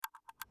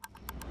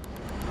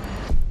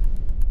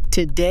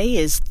Today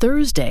is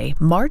Thursday,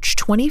 March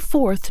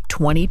 24th,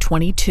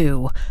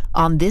 2022.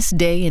 On this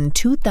day in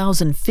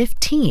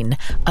 2015,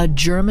 a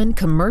German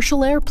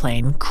commercial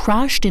airplane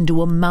crashed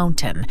into a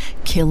mountain,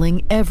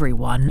 killing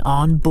everyone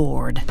on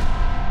board.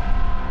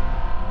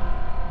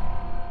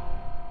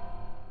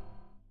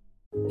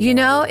 You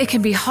know, it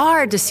can be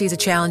hard to see the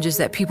challenges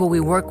that people we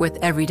work with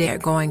every day are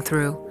going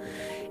through.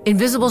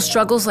 Invisible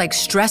struggles like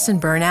stress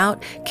and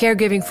burnout,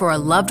 caregiving for a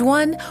loved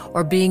one,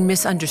 or being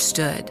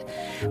misunderstood.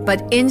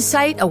 But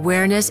insight,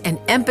 awareness, and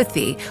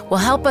empathy will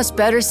help us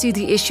better see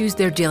the issues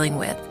they're dealing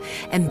with.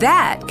 And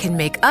that can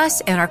make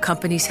us and our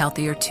companies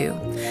healthier too.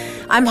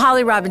 I'm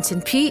Holly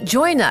Robinson-Peete.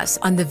 Join us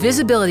on The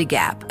Visibility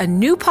Gap, a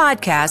new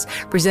podcast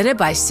presented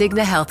by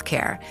Cigna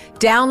Healthcare.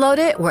 Download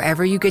it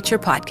wherever you get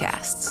your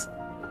podcasts.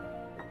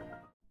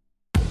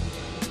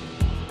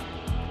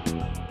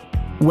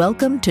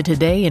 Welcome to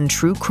Today in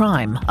True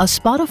Crime, a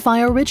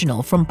Spotify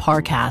original from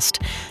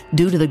Parcast.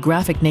 Due to the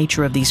graphic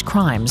nature of these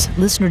crimes,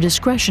 listener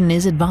discretion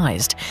is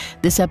advised.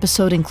 This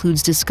episode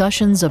includes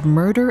discussions of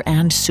murder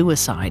and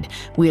suicide.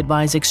 We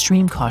advise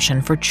extreme caution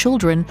for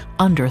children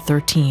under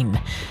 13.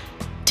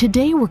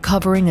 Today we're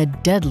covering a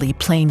deadly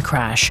plane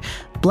crash.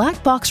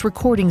 Black box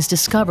recordings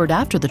discovered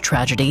after the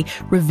tragedy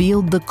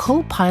revealed the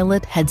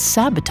co-pilot had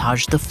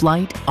sabotaged the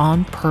flight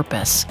on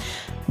purpose.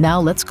 Now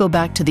let's go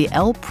back to the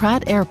El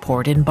Prat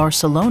Airport in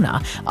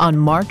Barcelona on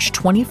March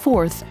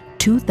 24th,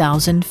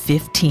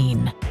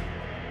 2015.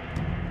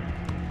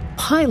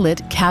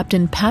 Pilot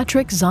Captain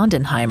Patrick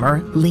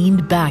Zondenheimer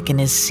leaned back in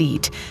his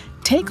seat.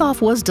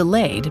 Takeoff was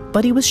delayed,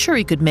 but he was sure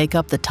he could make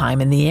up the time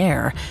in the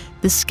air.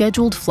 The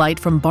scheduled flight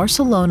from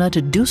Barcelona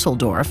to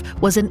Dusseldorf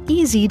was an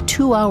easy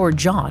 2-hour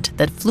jaunt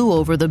that flew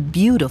over the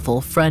beautiful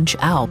French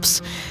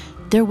Alps.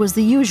 There was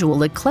the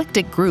usual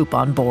eclectic group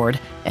on board,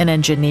 an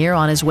engineer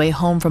on his way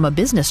home from a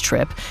business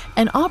trip,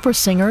 an opera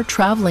singer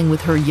traveling with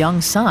her young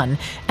son,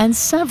 and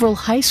several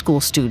high school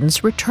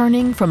students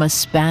returning from a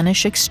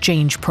Spanish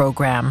exchange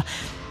program.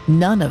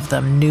 None of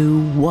them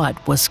knew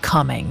what was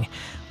coming.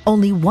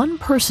 Only one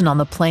person on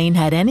the plane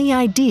had any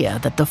idea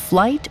that the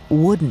flight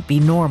wouldn't be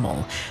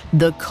normal: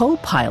 the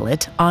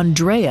co-pilot,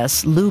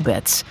 Andreas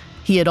Lubitz.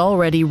 He had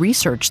already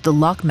researched the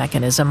lock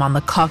mechanism on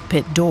the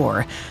cockpit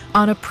door.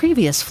 On a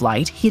previous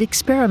flight, he'd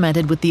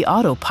experimented with the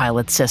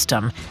autopilot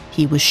system.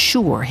 He was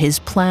sure his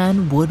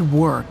plan would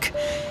work.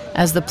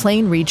 As the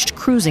plane reached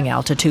cruising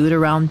altitude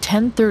around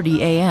 10:30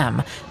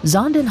 a.m.,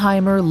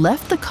 Zondenheimer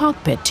left the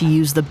cockpit to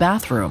use the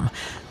bathroom.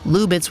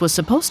 Lubitz was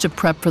supposed to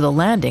prep for the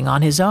landing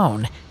on his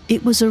own.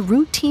 It was a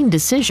routine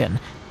decision,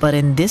 but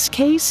in this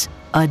case,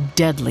 a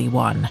deadly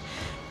one.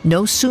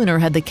 No sooner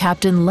had the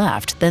captain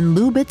left than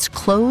Lubitz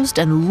closed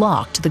and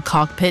locked the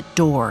cockpit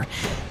door.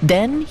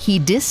 Then he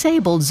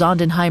disabled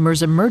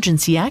Zondenheimer's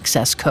emergency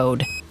access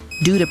code.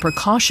 Due to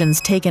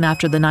precautions taken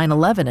after the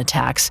 9/11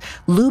 attacks,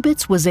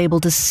 Lubitz was able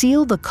to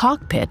seal the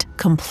cockpit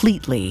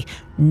completely.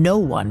 No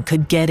one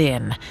could get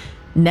in.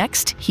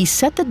 Next, he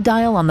set the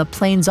dial on the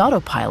plane's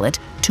autopilot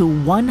to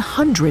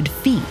 100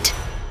 feet.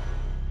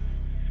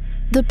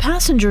 The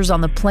passengers on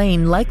the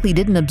plane likely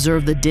didn't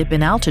observe the dip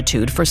in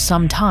altitude for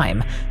some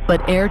time,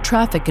 but air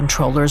traffic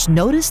controllers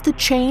noticed the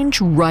change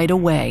right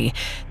away.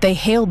 They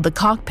hailed the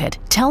cockpit,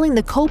 telling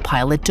the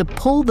co-pilot to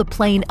pull the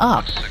plane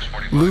up.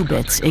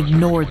 Lubitz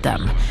ignored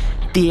them.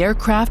 The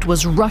aircraft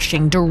was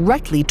rushing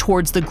directly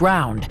towards the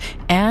ground,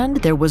 and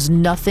there was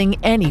nothing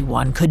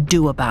anyone could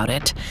do about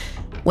it.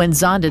 When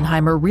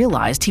Zondenheimer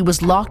realized he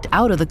was locked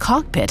out of the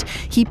cockpit,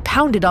 he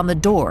pounded on the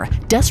door,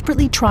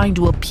 desperately trying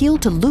to appeal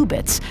to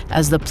Lubitz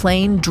as the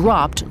plane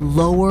dropped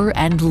lower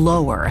and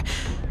lower.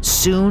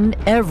 Soon,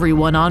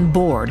 everyone on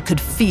board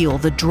could feel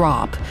the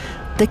drop.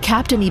 The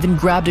captain even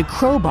grabbed a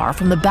crowbar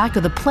from the back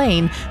of the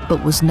plane,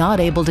 but was not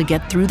able to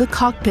get through the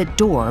cockpit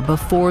door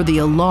before the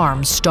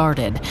alarm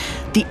started.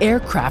 The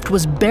aircraft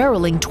was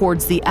barreling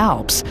towards the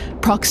Alps.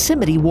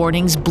 Proximity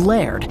warnings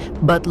blared,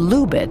 but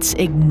Lubitz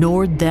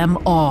ignored them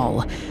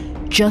all.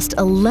 Just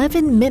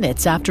 11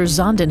 minutes after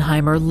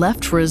Zondenheimer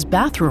left for his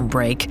bathroom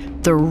break,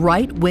 the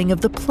right wing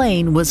of the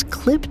plane was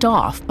clipped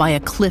off by a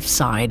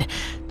cliffside.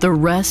 The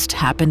rest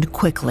happened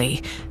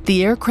quickly.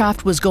 The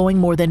aircraft was going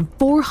more than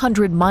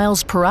 400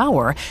 miles per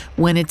hour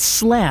when it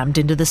slammed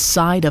into the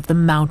side of the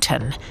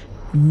mountain.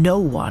 No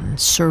one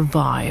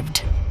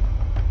survived.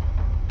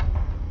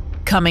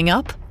 Coming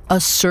up, a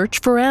search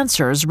for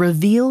answers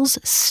reveals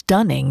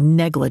stunning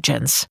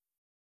negligence.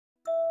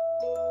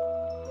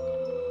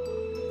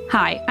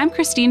 Hi, I'm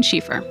Christine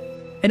Schieffer.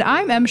 And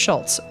I'm Em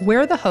Schultz.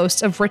 We're the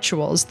hosts of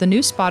Rituals, the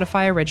new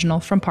Spotify original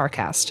from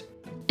Parcast.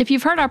 If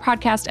you've heard our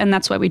podcast and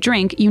That's What We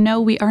Drink, you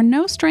know we are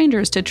no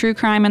strangers to true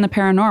crime and the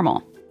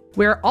paranormal.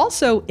 We're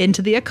also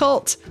into the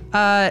occult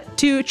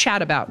to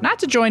chat about, not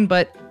to join,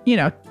 but,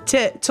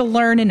 to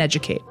learn and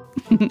educate.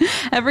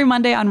 Every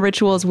Monday on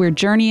Rituals, we're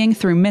journeying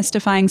through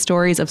mystifying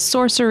stories of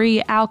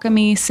sorcery,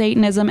 alchemy,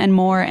 Satanism, and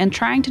more, and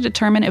trying to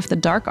determine if the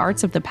dark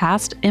arts of the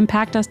past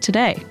impact us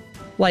today.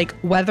 Like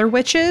weather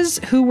witches,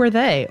 who were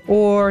they?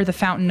 Or the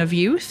Fountain of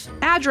Youth?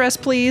 Address,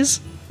 please.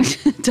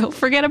 Don't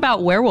forget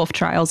about werewolf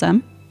trials,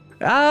 Em.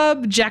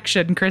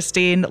 Objection,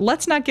 Christine.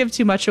 Let's not give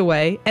too much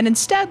away. And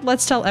instead,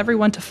 let's tell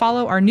everyone to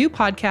follow our new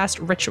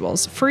podcast,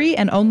 Rituals, free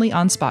and only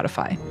on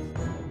Spotify.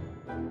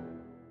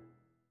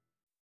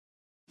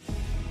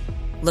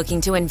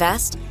 Looking to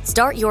invest?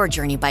 Start your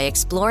journey by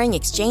exploring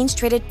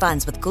exchange-traded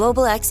funds with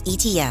Global X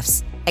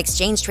ETFs.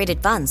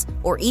 Exchange-traded funds,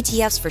 or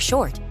ETFs for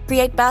short,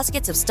 create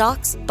baskets of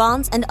stocks,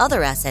 bonds, and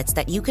other assets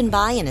that you can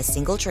buy in a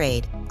single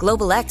trade.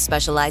 Global X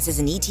specializes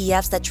in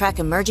ETFs that track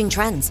emerging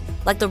trends,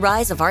 like the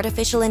rise of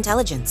artificial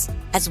intelligence,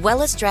 as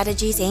well as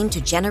strategies aimed to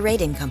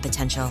generate income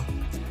potential.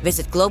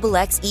 Visit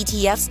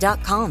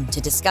globalxetfs.com to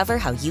discover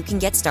how you can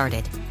get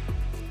started.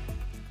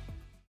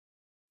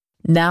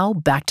 Now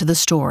back to the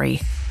story.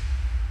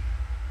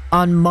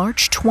 On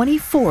March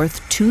 24,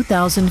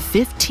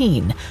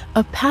 2015,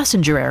 a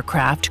passenger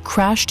aircraft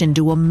crashed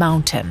into a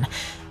mountain.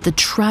 The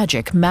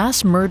tragic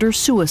mass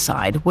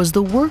murder-suicide was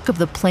the work of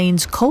the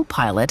plane's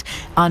co-pilot,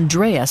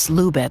 Andreas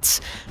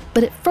Lubitz.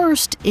 But at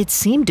first, it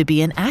seemed to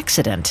be an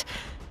accident.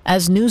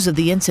 As news of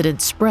the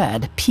incident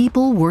spread,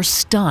 people were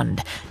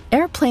stunned.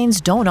 Airplanes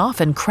don't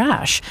often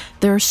crash.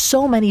 There are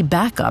so many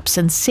backups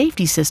and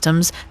safety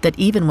systems that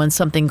even when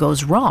something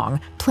goes wrong,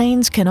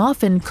 planes can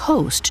often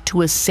coast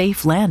to a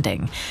safe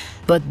landing.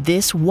 But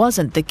this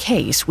wasn't the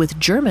case with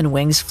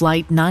Germanwings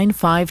Flight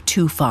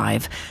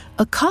 9525.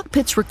 A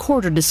cockpit's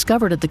recorder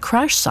discovered at the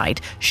crash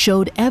site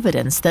showed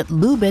evidence that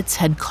Lubitz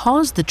had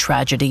caused the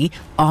tragedy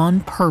on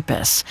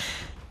purpose.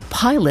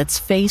 Pilots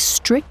face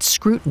strict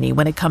scrutiny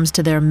when it comes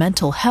to their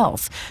mental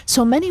health,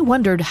 so many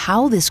wondered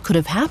how this could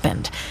have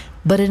happened.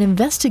 But an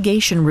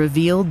investigation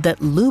revealed that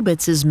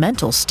Lubitz's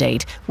mental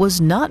state was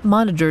not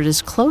monitored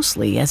as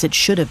closely as it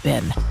should have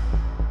been.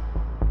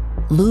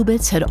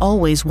 Lubitz had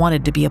always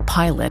wanted to be a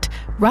pilot.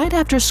 Right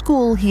after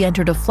school, he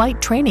entered a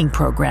flight training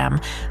program,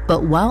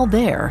 but while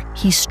there,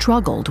 he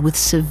struggled with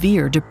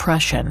severe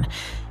depression.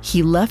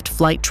 He left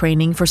flight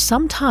training for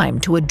some time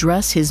to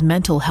address his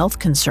mental health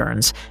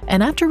concerns,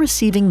 and after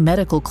receiving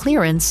medical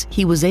clearance,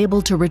 he was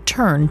able to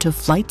return to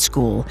flight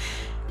school.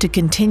 To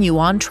continue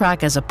on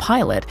track as a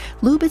pilot,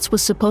 Lubitz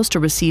was supposed to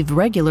receive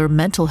regular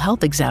mental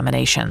health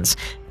examinations.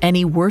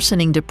 Any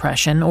worsening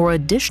depression or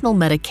additional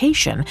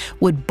medication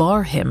would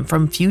bar him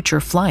from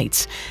future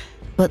flights.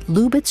 But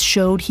Lubitz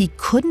showed he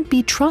couldn't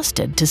be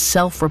trusted to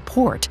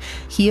self-report.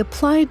 He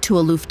applied to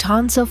a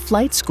Lufthansa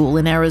flight school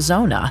in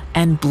Arizona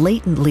and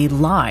blatantly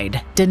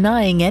lied,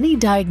 denying any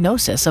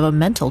diagnosis of a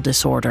mental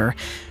disorder.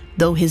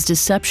 Though his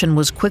deception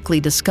was quickly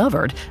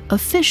discovered,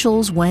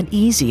 officials went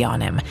easy on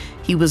him.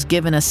 He was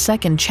given a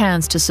second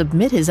chance to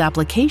submit his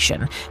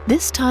application,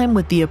 this time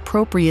with the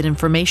appropriate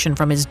information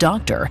from his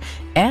doctor,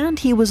 and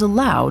he was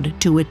allowed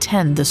to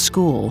attend the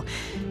school.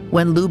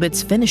 When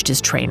Lubitz finished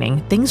his training,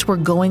 things were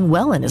going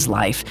well in his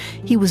life.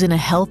 He was in a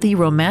healthy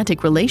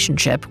romantic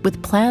relationship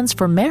with plans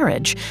for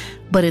marriage.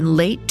 But in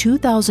late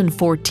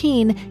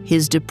 2014,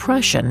 his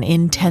depression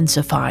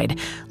intensified.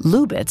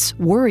 Lubitz,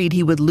 worried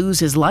he would lose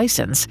his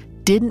license,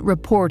 didn't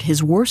report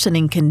his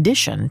worsening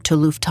condition to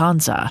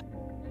Lufthansa.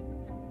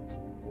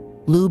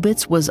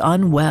 Lubitz was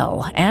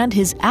unwell, and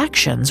his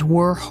actions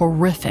were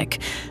horrific,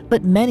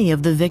 but many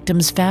of the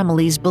victims'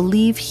 families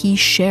believe he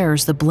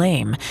shares the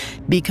blame,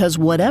 because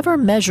whatever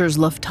measures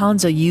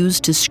Lufthansa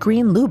used to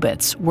screen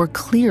Lubitz were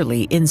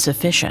clearly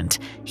insufficient.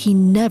 He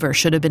never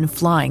should have been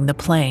flying the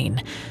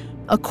plane.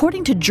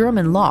 According to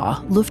German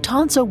law,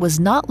 Lufthansa was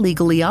not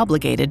legally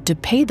obligated to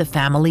pay the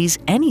families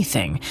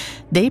anything.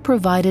 They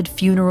provided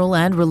funeral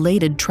and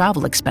related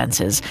travel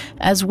expenses,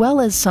 as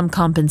well as some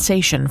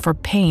compensation for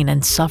pain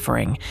and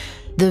suffering.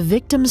 The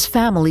victims'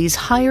 families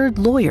hired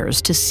lawyers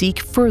to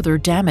seek further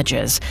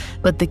damages,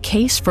 but the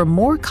case for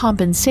more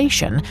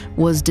compensation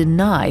was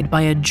denied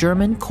by a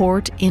German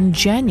court in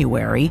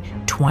January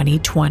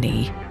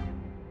 2020.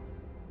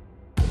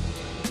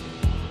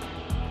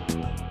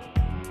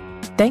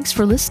 Thanks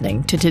for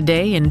listening to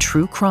Today in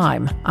True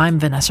Crime. I'm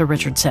Vanessa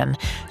Richardson.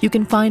 You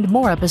can find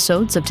more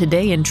episodes of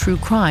Today in True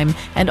Crime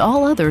and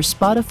all other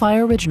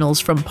Spotify originals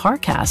from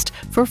Parcast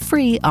for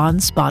free on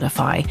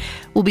Spotify.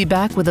 We'll be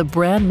back with a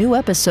brand new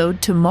episode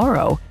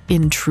tomorrow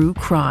in True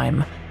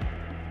Crime.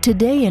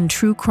 Today in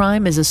True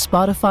Crime is a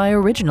Spotify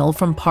original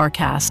from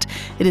Parcast.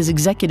 It is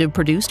executive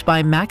produced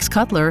by Max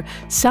Cutler,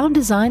 sound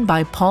design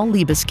by Paul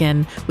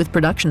Liebeskin, with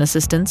production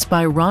assistance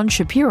by Ron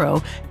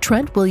Shapiro,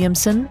 Trent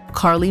Williamson,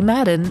 Carly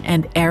Madden,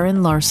 and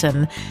Aaron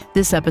Larson.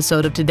 This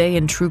episode of Today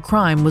in True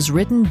Crime was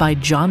written by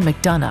John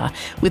McDonough,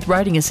 with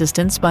writing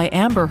assistance by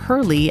Amber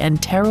Hurley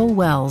and Terrell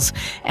Wells,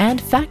 and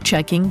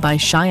fact-checking by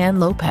Cheyenne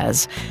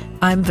Lopez.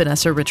 I'm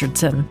Vanessa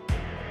Richardson.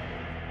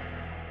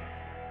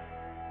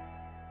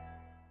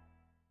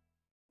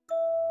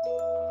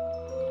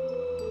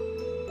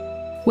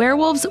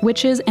 Werewolves,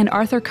 witches, and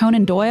Arthur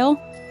Conan Doyle?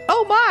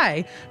 Oh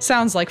my!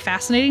 Sounds like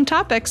fascinating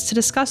topics to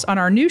discuss on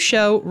our new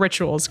show,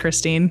 Rituals,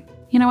 Christine.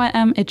 You know what,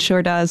 Em? It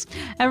sure does.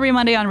 Every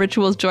Monday on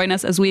Rituals, join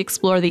us as we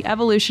explore the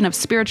evolution of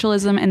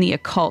spiritualism and the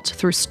occult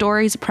through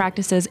stories,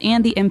 practices,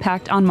 and the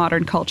impact on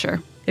modern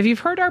culture. If you've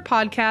heard our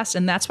podcast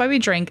and That's Why We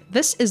Drink,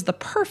 this is the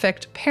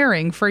perfect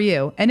pairing for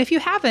you. And if you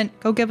haven't,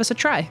 go give us a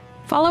try.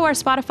 Follow our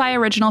Spotify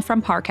original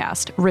from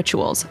Parcast,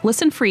 Rituals.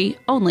 Listen free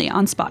only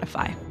on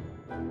Spotify.